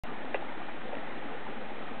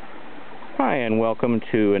Hi, and welcome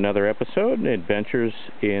to another episode of Adventures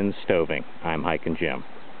in Stoving. I'm Hikin' Jim.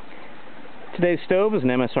 Today's stove is an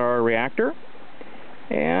MSR Reactor,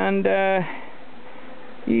 and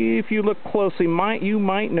if you look closely, you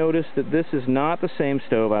might notice that this is not the same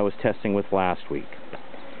stove I was testing with last week.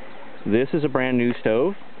 This is a brand new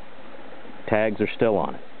stove. Tags are still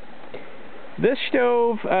on it. This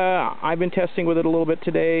stove, I've been testing with it a little bit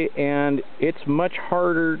today, and it's much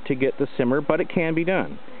harder to get to simmer, but it can be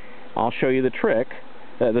done. I'll show you the trick.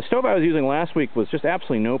 The stove I was using last week was just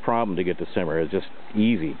absolutely no problem to get to simmer. It was just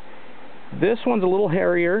easy. This one's a little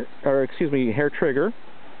hair trigger.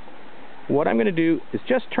 What I'm going to do is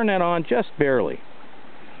just turn that on just barely,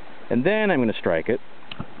 and then I'm going to strike it.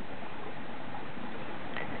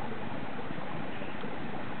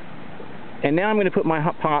 And now I'm going to put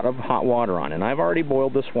my pot of hot water on, and I've already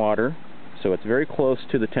boiled this water, so it's very close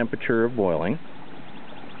to the temperature of boiling.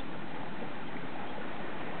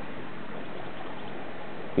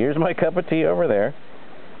 Here's my cup of tea over there.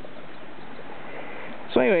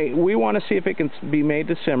 So anyway, we want to see if it can be made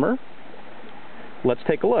to simmer. Let's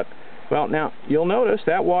take a look. Well, now, you'll notice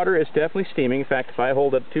that water is definitely steaming. In fact, if I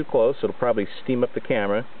hold it too close, it'll probably steam up the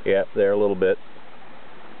camera. Yep, there a little bit.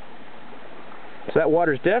 So that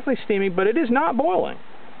water is definitely steaming, but it is not boiling.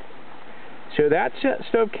 So that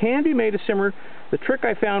stove can be made to simmer. The trick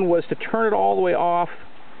I found was to turn it all the way off,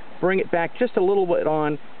 bring it back just a little bit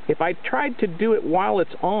on. If I tried to do it while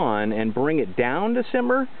it's on and bring it down to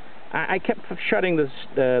simmer, I kept shutting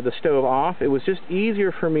the stove off. It was just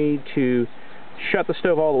easier for me to shut the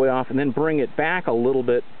stove all the way off and then bring it back a little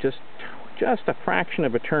bit, just a fraction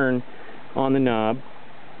of a turn on the knob,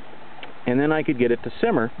 and then I could get it to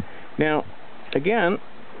simmer. Now, again,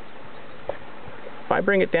 if I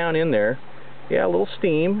bring it down in there, yeah, a little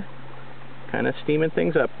steam, kind of steaming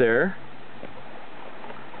things up there,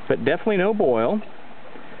 but definitely no boil.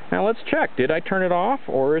 Now let's check. Did I turn it off,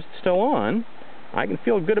 or is it still on? I can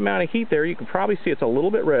feel a good amount of heat there. You can probably see it's a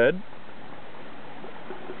little bit red.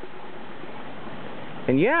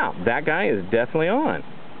 And yeah, that guy is definitely on.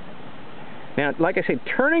 Now, like I said,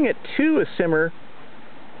 turning it to a simmer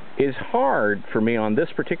is hard for me on this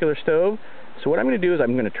particular stove. So what I'm going to do is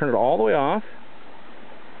I'm going to turn it all the way off,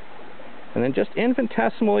 and then just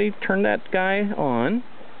infinitesimally turn that guy on.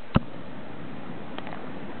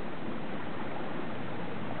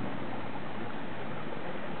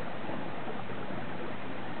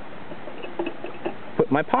 Put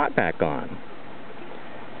my pot back on.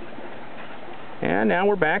 And now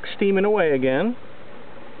we're back steaming away again,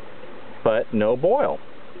 but no boil.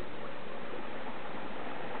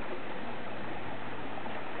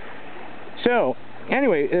 So,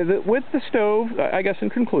 anyway, with the stove, I guess in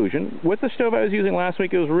conclusion, with the stove I was using last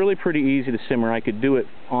week, it was really pretty easy to simmer. I could do it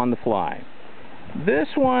on the fly. This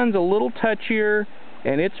one's a little touchier,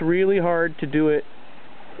 and it's really hard to do it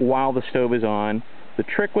while the stove is on. The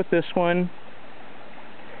trick with this one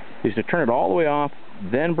is to turn it all the way off,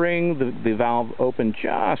 then bring the valve open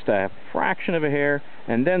just a fraction of a hair,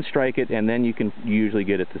 and then strike it, and then you can usually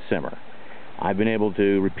get it to simmer. I've been able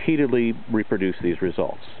to repeatedly reproduce these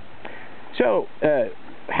results. So,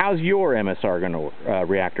 how's your MSR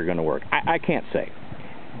reactor going to work? I can't say,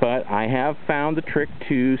 but I have found the trick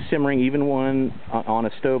to simmering even one on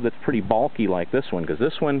a stove that's pretty bulky like this one, because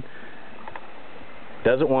this one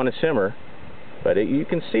doesn't want to simmer, but you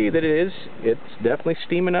can see that it's definitely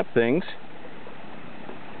steaming up things.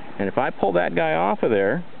 And if I pull that guy off of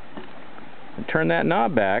there and turn that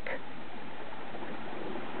knob back,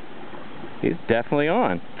 he's definitely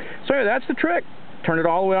on. So yeah, that's the trick. Turn it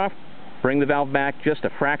all the way off, bring the valve back just a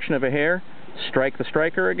fraction of a hair, strike the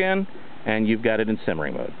striker again, and you've got it in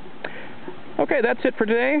simmering mode. Okay, that's it for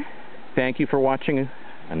today. Thank you for watching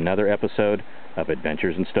another episode of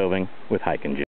Adventures in Stoving with Hikin' Jim.